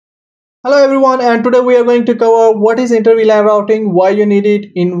Hello everyone, and today we are going to cover what is Inter-VLAN routing, why you need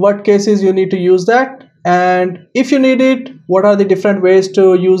it, in what cases you need to use that, and if you need it, what are the different ways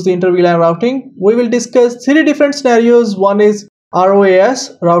to use the Inter-VLAN routing. We will discuss three different scenarios. One is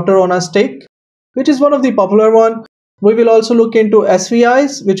ROAS, router on a stick, which is one of the popular one. We will also look into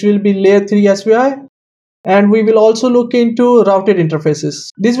SVIs, which will be layer 3 SVI, and we will also look into routed interfaces.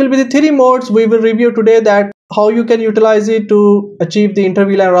 These will be the three modes we will review today, that how you can utilize it to achieve the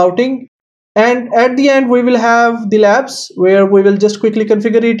Inter-VLAN routing. And at the end we will have the labs where we will just quickly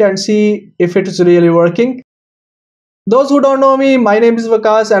configure it and see if it is really working. Those who don't know me, my name is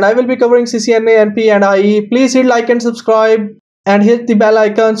Vikas and I will be covering CCNA, NP and IE. Please hit like and subscribe and hit the bell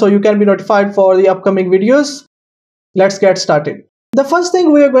icon so you can be notified for the upcoming videos. Let's get started. The first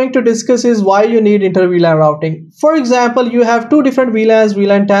thing we are going to discuss is why you need Inter-VLAN routing. For example, you have two different VLANs,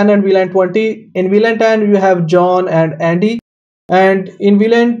 VLAN 10 and VLAN 20. In VLAN 10 you have John and Andy, and in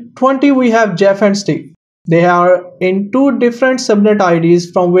VLAN 20 we have Jeff and Steve. They are in two different subnet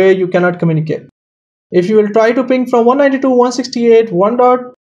IDs from where you cannot communicate. If you will try to ping from 192.168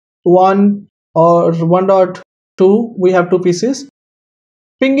 1.1 or 1.2, we have two pieces.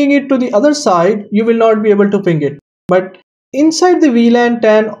 Pinging it to the other side, you will not be able to ping it. But inside the VLAN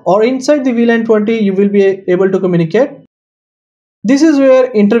 10 or inside the VLAN 20, you will be able to communicate. This is where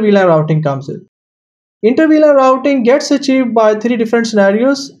Inter-VLAN routing comes in. Inter-VLAN routing gets achieved by three different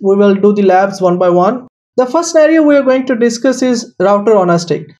scenarios. We will do the labs one by one. The first scenario we are going to discuss is router on a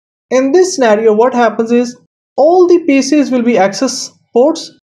stick. In this scenario, what happens is all the PCs will be access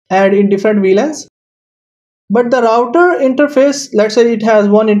ports and in different VLANs. But the router interface, let's say it has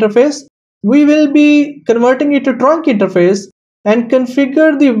one interface, we will be converting it to trunk interface and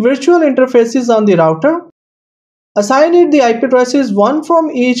configure the virtual interfaces on the router. Assign it the IP addresses, one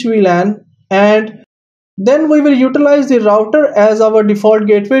from each VLAN, and then we will utilize the router as our default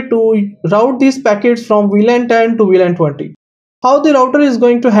gateway to route these packets from VLAN 10 to VLAN 20. How the router is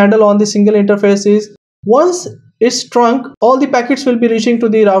going to handle on the single interface is, once it's trunk, all the packets will be reaching to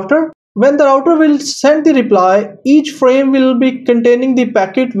the router. When the router will send the reply, each frame will be containing the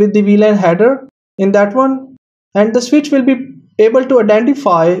packet with the VLAN header in that one, and the switch will be able to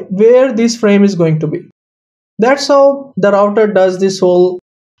identify where this frame is going to be. That's how the router does this whole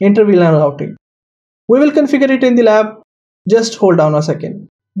Inter-VLAN routing. We will configure it in the lab. Just hold on a second.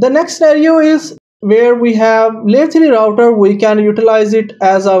 The next scenario is where we have layer 3 router. We can utilize it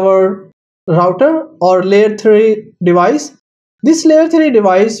as our router or layer 3 device. This layer 3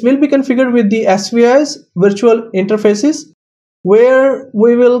 device will be configured with the SVI's virtual interfaces, where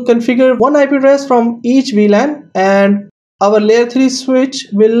we will configure one IP address from each VLAN and our layer 3 switch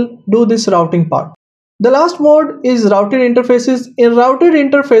will do this routing part. The last mode is routed interfaces. In routed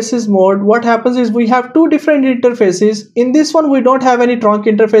interfaces mode, what happens is we have two different interfaces. In this one, we don't have any trunk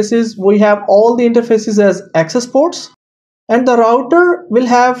interfaces. We have all the interfaces as access ports, and the router will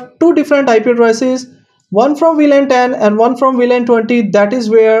have two different IP addresses, one from VLAN 10 and one from VLAN 20. That is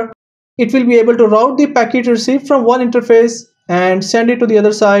where it will be able to route the packet received from one interface and send it to the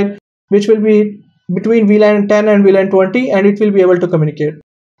other side, which will be between VLAN 10 and VLAN 20, and it will be able to communicate.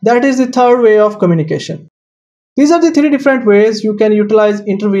 That is the third way of communication. These are the three different ways you can utilize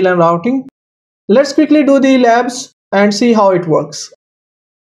Inter-VLAN routing. Let's quickly do the labs and see how it works.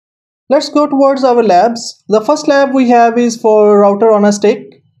 Let's go towards our labs. The first lab we have is for router on a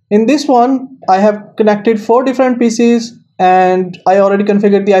stick. In this one, I have connected 4 different PCs and I already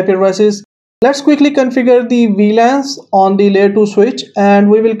configured the IP addresses. Let's quickly configure the VLANs on the layer 2 switch, and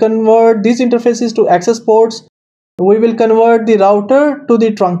we will convert these interfaces to access ports. We will convert the router to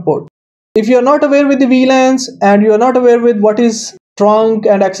the trunk port. If you are not aware with the VLANs and you are not aware with what is trunk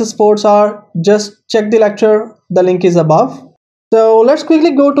and access ports are, just check the lecture. The link is above. So let's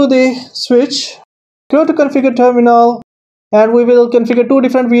quickly go to the switch, go to configure terminal, and we will configure two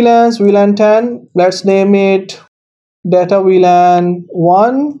different VLANs. VLAN 10, let's name it data VLAN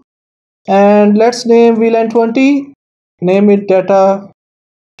 1, and let's name VLAN 20, name it data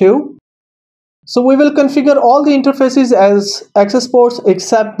 2. So we will configure all the interfaces as access ports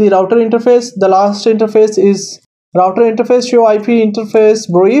except the router interface. The last interface is router interface, show IP interface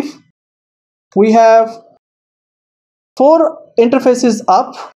brief. We have 4 interfaces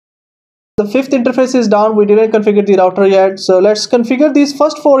up. The 5th interface is down. We didn't configure the router yet. So let's configure these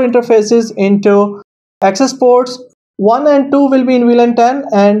first 4 interfaces into access ports. 1 and 2 will be in VLAN 10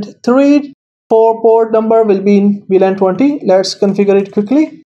 and 3, 4 port number will be in VLAN 20. Let's configure it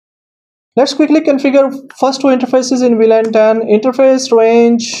quickly. Let's quickly configure first 2 interfaces in VLAN 10. Interface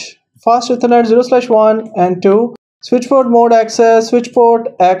range, fast Ethernet 0/1 and 2. Switch port mode access, switch port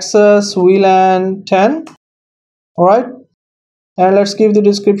access VLAN 10. Alright. and let's give the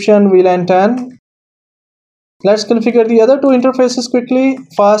description VLAN 10. Let's configure the other two interfaces quickly.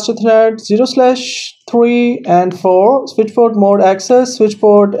 Fast Ethernet 0/3 and 4, switchboard mode access,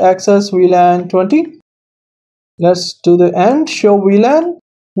 switchboard access VLAN 20. Let's do the end, show VLAN.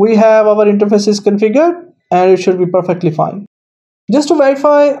 We have our interfaces configured and it should be perfectly fine. Just to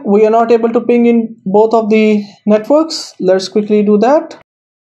verify we are not able to ping in both of the networks, let's quickly do that.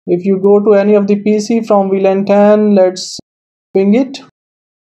 If you go to any of the PC from VLAN 10, let's ping it.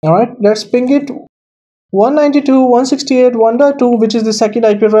 Alright, let's ping it 192.168.1.2, which is the second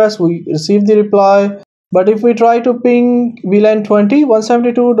IP address. We received the reply. But if we try to ping VLAN 20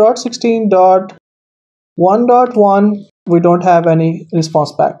 172.16.1.1, we don't have any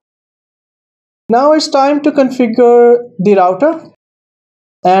response back. Now it's time to configure the router,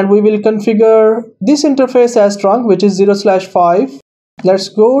 and we will configure this interface as trunk, which is 0/5. Let's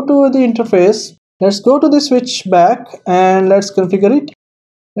go to the interface. Let's go to the switch back and let's configure it.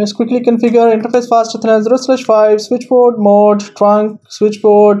 Let's quickly configure interface fast Ethernet 0/5, switchboard mode, trunk,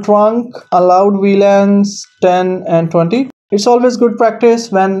 switchboard, trunk, allowed VLANs 10 and 20. It's always good practice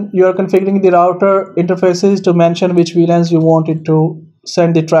when you are configuring the router interfaces to mention which VLANs you want it to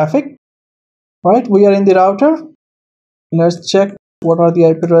send the traffic. Right, we are in the router. Let's check what are the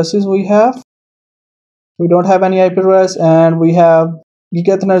IP addresses we have. We don't have any IP address, and we have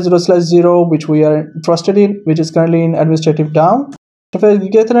Ethernet 0/0, which we are interested in, which is currently in administrative down. Interface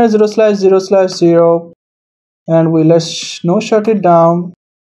Ethernet 0/0/0, and we let's shut it down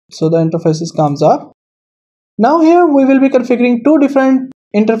so the interfaces comes up. Now here we will be configuring two different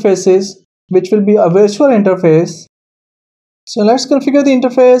interfaces, which will be a virtual interface. So let's configure the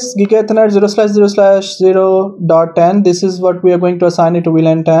interface Ethernet 0/0/0.10. This is what we are going to assign it to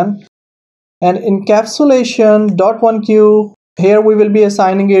VLAN 10. And encapsulation .1q, here we will be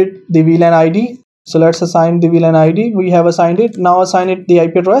assigning it the VLAN ID. So let's assign the VLAN ID. We have assigned it. Now assign it the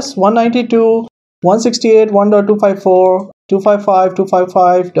IP address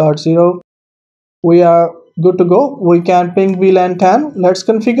 192.168.1.254.255.255.0. We are good to go. We can ping VLAN 10. Let's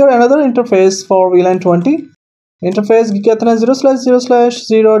configure another interface for VLAN 20. Interface Ethernet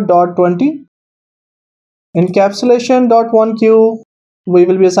 0/0/0.20. Encapsulation .1q, we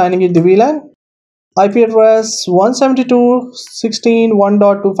will be assigning it the VLAN. IP address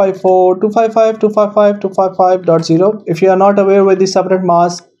 172.16.1.254.255.255.255.0. If you are not aware with the subnet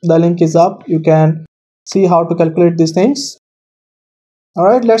mask, the link is up. You can see how to calculate these things.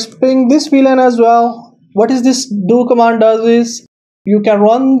 Alright, let's ping this VLAN as well. What is this do command does is, you can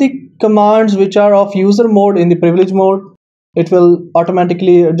run the commands which are of user mode in the privilege mode. It will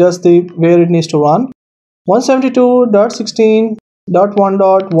automatically adjust the where it needs to run.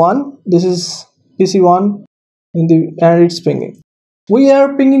 172.16.1.1, this is PC1 and it's pinging. We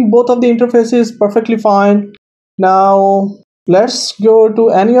are pinging both of the interfaces perfectly fine. Now let's go to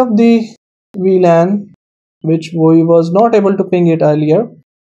any of the VLAN which we was not able to ping it earlier.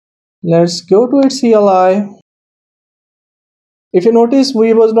 Let's go to its CLI. If you notice,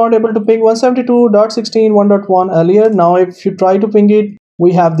 we was not able to ping 172.16.1.1 earlier. Now if you try to ping it,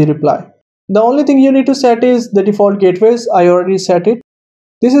 we have the reply. The only thing you need to set is the default gateways. I already set it.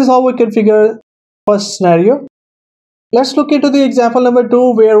 This is how we configure first scenario. Let's look into the example number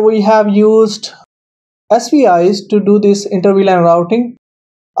 2, where we have used SVIs to do this inter-VLAN routing.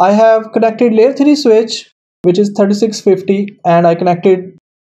 I have connected layer 3 switch, which is 3650, and I connected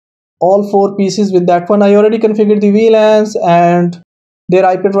all 4 pieces with that one. I already configured the VLANs and their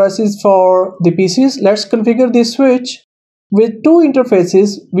IP addresses for the PCs. Let's configure this switch with two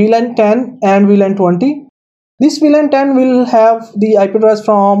interfaces, VLAN 10 and VLAN 20. This VLAN 10 will have the IP address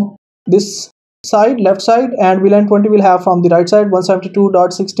from this side, left side, and VLAN 20 will have from the right side,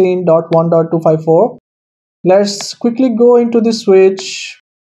 172.16.1.254. Let's quickly go into the switch.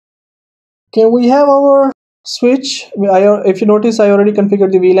 Okay, we have our switch. If you notice, I already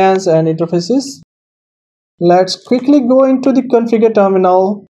configured the VLANs and interfaces. Let's quickly go into the configure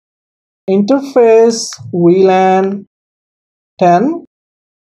terminal. Interface VLAN 10,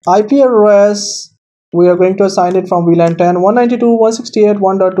 IP address, we are going to assign it from VLAN 10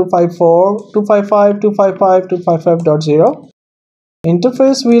 192.168.1.254.255.255.255.0.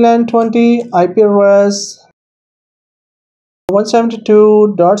 Interface VLAN 20, IP address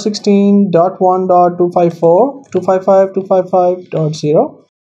 172.16.1.254.255.255.0.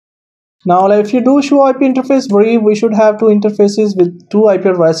 Now if you do show IP interface brief, we should have two interfaces with two IP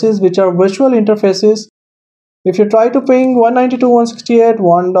addresses which are virtual interfaces. If you try to ping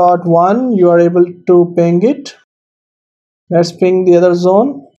 192.168.1.1, you are able to ping it. Let's ping the other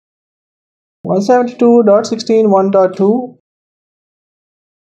zone, 172.16.1.2.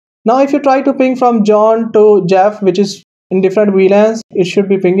 Now if you try to ping from John to Jeff, which is in different VLANs, it should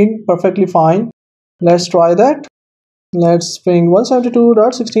be pinging perfectly fine. Let's try that. Let's ping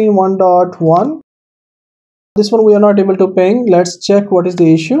 172.16.1.1. This one we are not able to ping. Let's check what is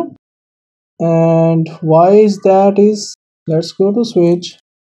the issue and why is that is. Let's go to switch.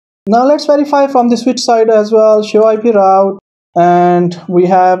 Now let's verify from the switch side as well. Show IP route, and we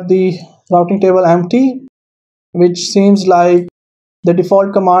have the routing table empty, which seems like the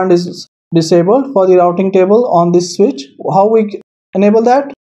default command is disabled for the routing table on this switch. How we enable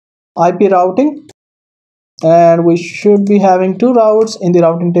that? IP routing, and we should be having 2 routes in the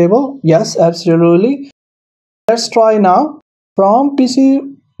routing table. Yes, absolutely. Let's try now from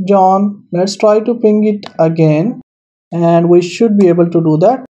PC John. Let's try to ping it again, and we should be able to do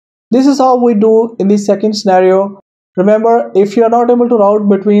that. This is how we do in the second scenario. Remember, if you are not able to route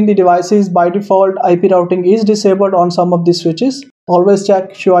between the devices, by default IP routing is disabled on some of these switches. Always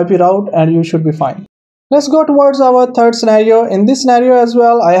check show IP route and you should be fine. Let's go towards our third scenario. In this scenario as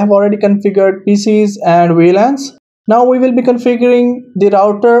well, I have already configured PCs and VLANs. Now we will be configuring the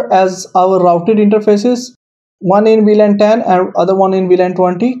router as our routed interfaces, one in VLAN 10 and other one in VLAN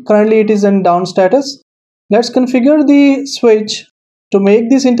 20. Currently it is in down status. Let's configure the switch to make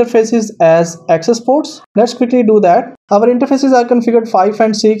these interfaces as access ports. Let's quickly do that. Our interfaces are configured 5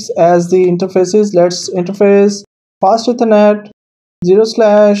 and 6 as the interfaces. Let's interface fast Ethernet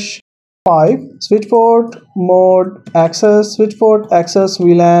 0/5 switch port mode access switch port access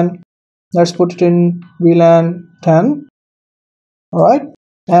VLAN. Let's put it in VLAN 10. Alright,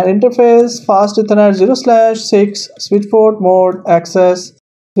 and interface fast Ethernet 0/6 switch port mode access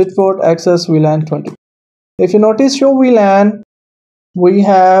switch port access VLAN 20. If you notice show VLAN, we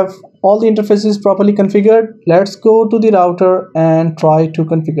have all the interfaces properly configured. Let's go to the router and try to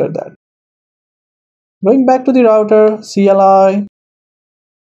configure that. Going back to the router, CLI.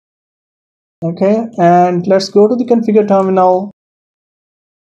 Okay, and let's go to the configure terminal.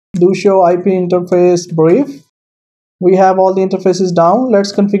 Do show IP interface brief. We have all the interfaces down.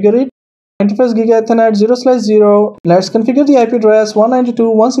 Let's configure it. Interface Giga Ethernet 0/0. Let's configure the IP address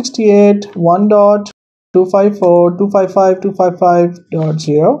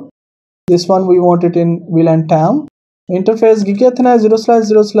 192.168.1.254.255.255.0. This one we want it in VLAN 10. Interface Giga Ethernet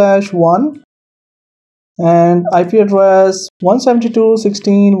 0/0/1 and IP address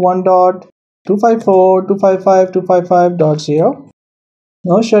 172.16.1.254.255.255.0.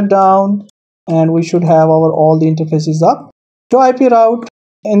 No shutdown, and we should have our all the interfaces up. Show IP route,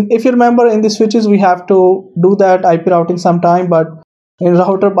 and if you remember in the switches we have to do that IP routing sometime, but in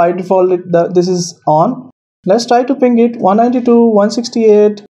router by default this is on. Let's try to ping it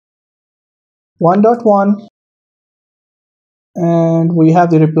 192.168.1.1 and we have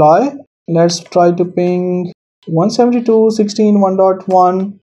the reply. Let's try to ping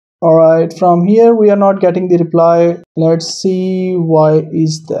 172.16.1.1. Alright, from here we are not getting the reply. Let's see why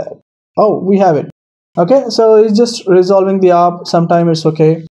is that. Oh, we have it. Okay, so it's just resolving the app. Sometime it's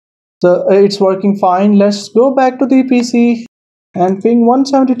okay. So it's working fine. Let's go back to the PC and ping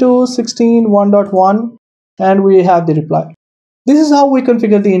 172.16.1.1 and we have the reply. This is how we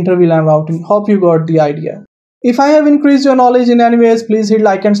configure the Inter-VLAN routing. Hope you got the idea. If I have increased your knowledge in any ways, please hit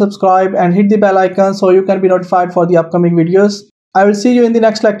like and subscribe and hit the bell icon so you can be notified for the upcoming videos. I will see you in the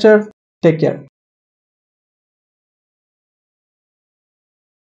next lecture. Take care.